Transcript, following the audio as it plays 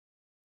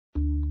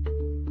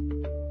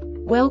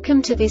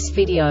Welcome to this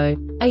video.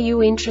 Are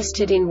you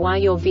interested in why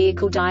your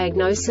vehicle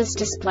diagnosis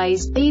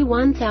displays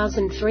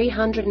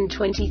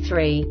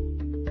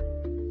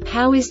B1323?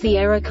 How is the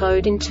error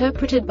code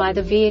interpreted by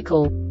the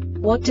vehicle?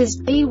 What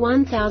does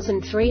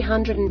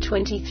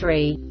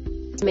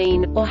B1323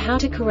 mean, or how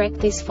to correct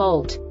this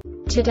fault?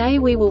 Today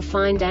we will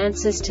find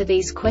answers to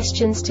these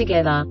questions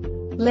together.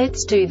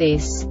 Let's do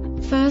this.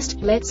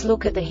 First, let's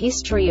look at the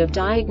history of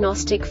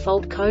diagnostic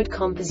fault code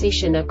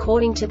composition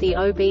according to the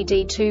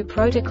OBD2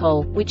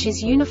 protocol, which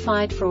is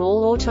unified for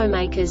all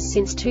automakers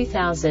since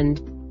 2000.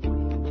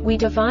 We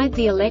divide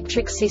the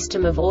electric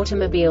system of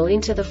automobile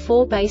into the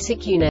four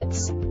basic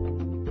units: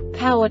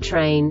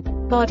 powertrain,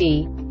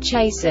 body,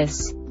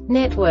 chassis,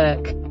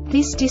 network.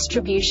 This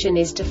distribution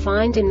is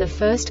defined in the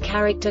first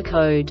character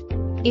code.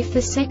 If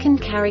the second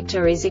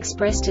character is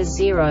expressed as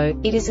 0,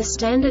 it is a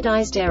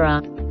standardized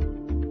error.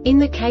 In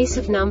the case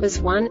of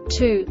numbers 1,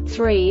 2,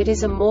 3, it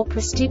is a more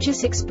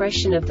prestigious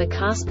expression of the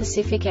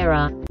car-specific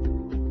error.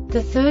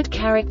 The third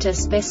character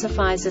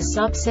specifies a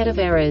subset of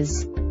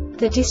errors.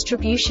 The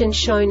distribution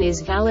shown is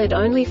valid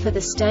only for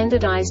the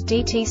standardized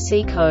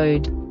DTC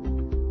code.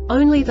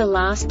 Only the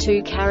last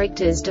two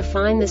characters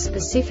define the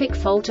specific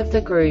fault of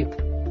the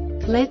group.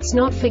 Let's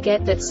not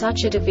forget that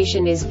such a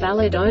division is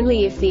valid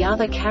only if the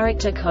other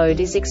character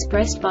code is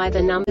expressed by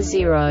the number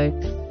 0.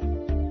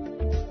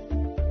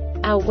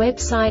 Our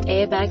website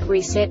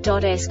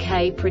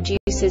airbagreset.sk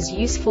produces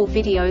useful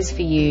videos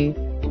for you.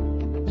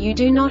 You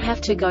do not have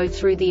to go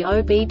through the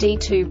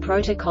OBD2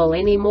 protocol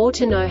anymore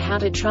to know how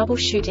to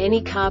troubleshoot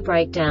any car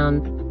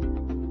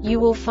breakdown. You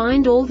will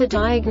find all the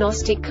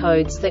diagnostic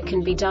codes that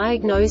can be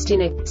diagnosed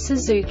in a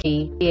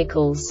Suzuki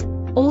vehicles.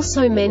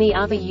 Also many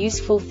other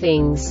useful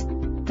things.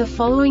 The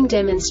following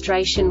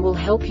demonstration will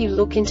help you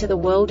look into the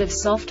world of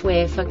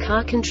software for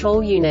car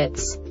control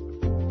units.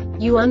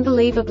 You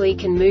unbelievably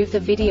can move the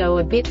video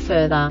a bit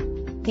further.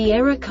 The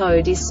error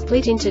code is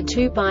split into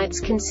 2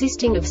 bytes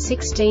consisting of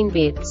 16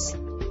 bits.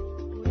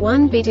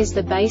 1 bit is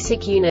the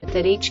basic unit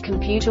that each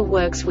computer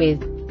works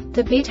with.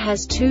 The bit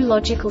has 2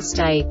 logical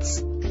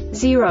states: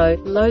 0,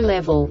 low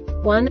level,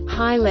 1,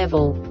 high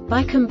level.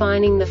 By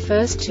combining the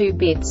first 2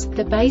 bits,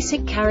 the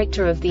basic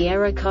character of the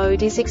error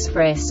code is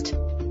expressed.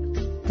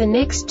 The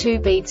next 2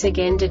 beats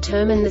again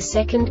determine the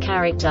second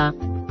character.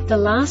 The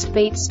last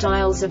beat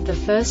styles of the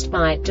first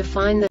byte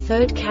define the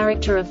third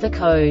character of the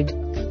code.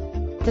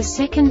 The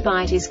second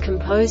byte is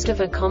composed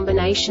of a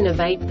combination of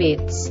 8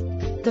 bits.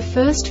 The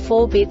first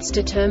 4 bits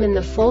determine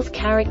the fourth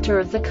character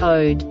of the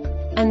code.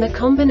 And the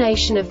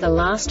combination of the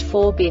last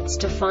 4 bits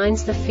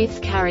defines the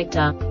fifth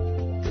character.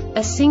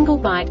 A single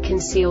byte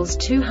conceals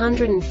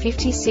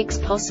 256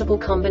 possible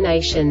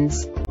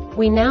combinations.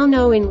 We now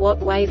know in what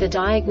way the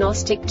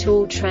diagnostic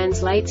tool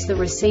translates the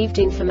received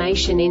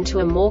information into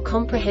a more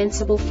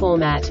comprehensible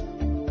format.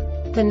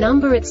 The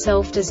number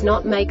itself does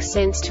not make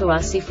sense to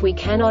us if we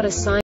cannot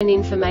assign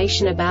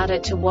information about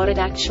it to what it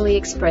actually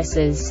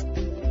expresses.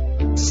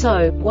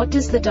 So, what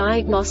does the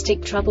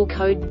diagnostic trouble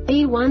code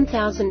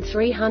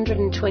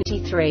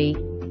B1323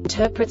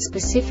 interpret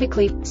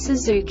specifically for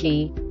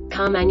Suzuki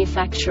car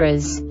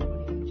manufacturers?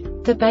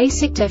 The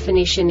basic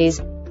definition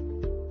is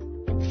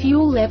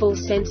fuel level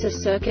sensor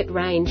circuit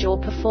range or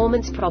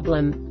performance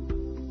problem.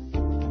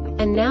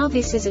 And now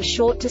this is a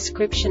short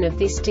description of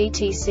this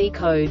DTC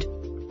code.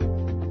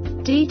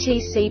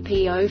 DTC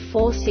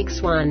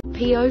P0461,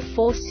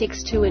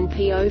 P0462 and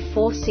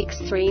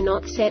P0463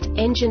 not set,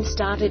 engine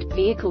started,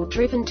 vehicle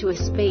driven to a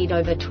speed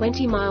over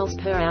 20 miles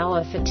per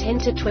hour for 10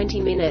 to 20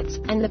 minutes,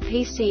 and the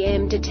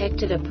PCM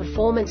detected a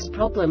performance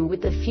problem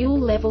with the fuel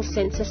level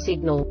sensor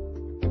signal.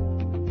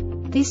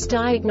 This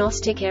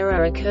diagnostic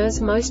error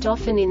occurs most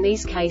often in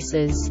these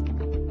cases.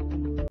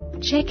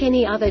 Check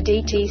any other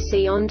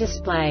DTC on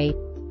display.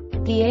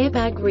 The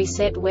Airbag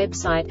Reset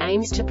website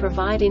aims to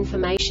provide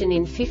information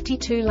in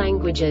 52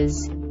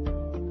 languages.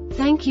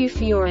 Thank you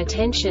for your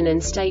attention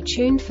and stay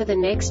tuned for the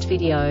next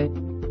video.